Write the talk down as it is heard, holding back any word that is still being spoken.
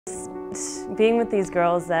Being with these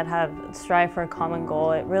girls that have strive for a common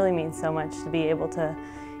goal, it really means so much to be able to,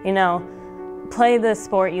 play the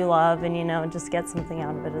sport you love and, just get something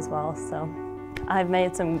out of it as well. So I've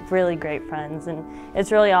made some really great friends, and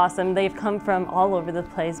it's really awesome. They've come from all over the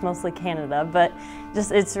place, mostly Canada, but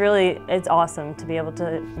it's awesome to be able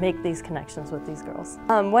to make these connections with these girls.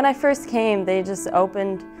 When I first came, they just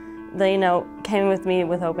came with me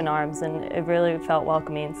with open arms, and it really felt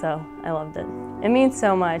welcoming, so I loved it. It means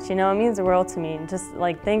so much, it means the world to me. Just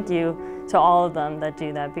thank you to all of them that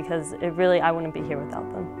do that, because I wouldn't be here without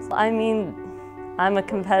them. I'm a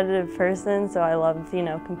competitive person, so I love,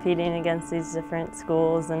 competing against these different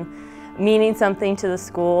schools and meaning something to the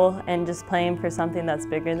school and just playing for something that's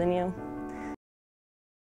bigger than you.